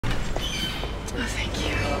Oh, thank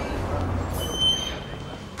you.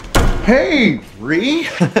 Hey, Bree.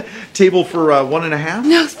 Table for 1.5?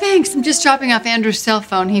 No, thanks. I'm just dropping off Andrew's cell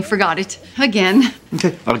phone. He forgot it. Again.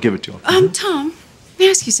 Okay, I'll give it to him. Tom, may I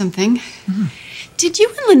ask you something? Did you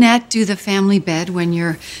and Lynette do the family bed when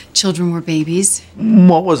your children were babies?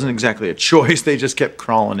 Well, it wasn't exactly a choice. They just kept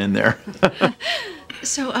crawling in there.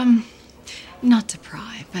 So, not to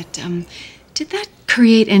pry, but, did that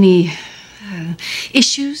create any,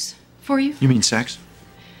 issues for you? You mean sex?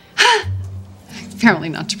 Apparently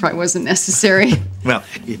not to pry wasn't necessary. Well,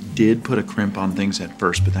 it did put a crimp on things at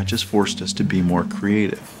first, but that just forced us to be more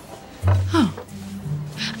creative. Oh.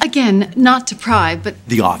 Again, not to pry, but...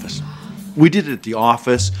 The office. We did it at the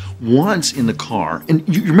office, once in the car. And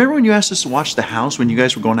you remember when you asked us to watch the house when you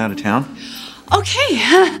guys were going out of town? Okay,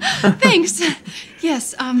 thanks.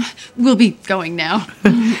 Yes, we'll be going now.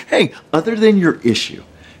 Hey, other than your issue,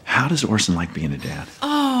 how does Orson like being a dad?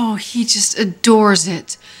 Oh, he just adores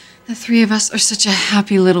it. The three of us are such a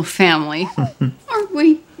happy little family. Aren't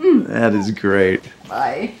we? That is great.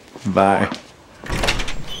 Bye. Bye.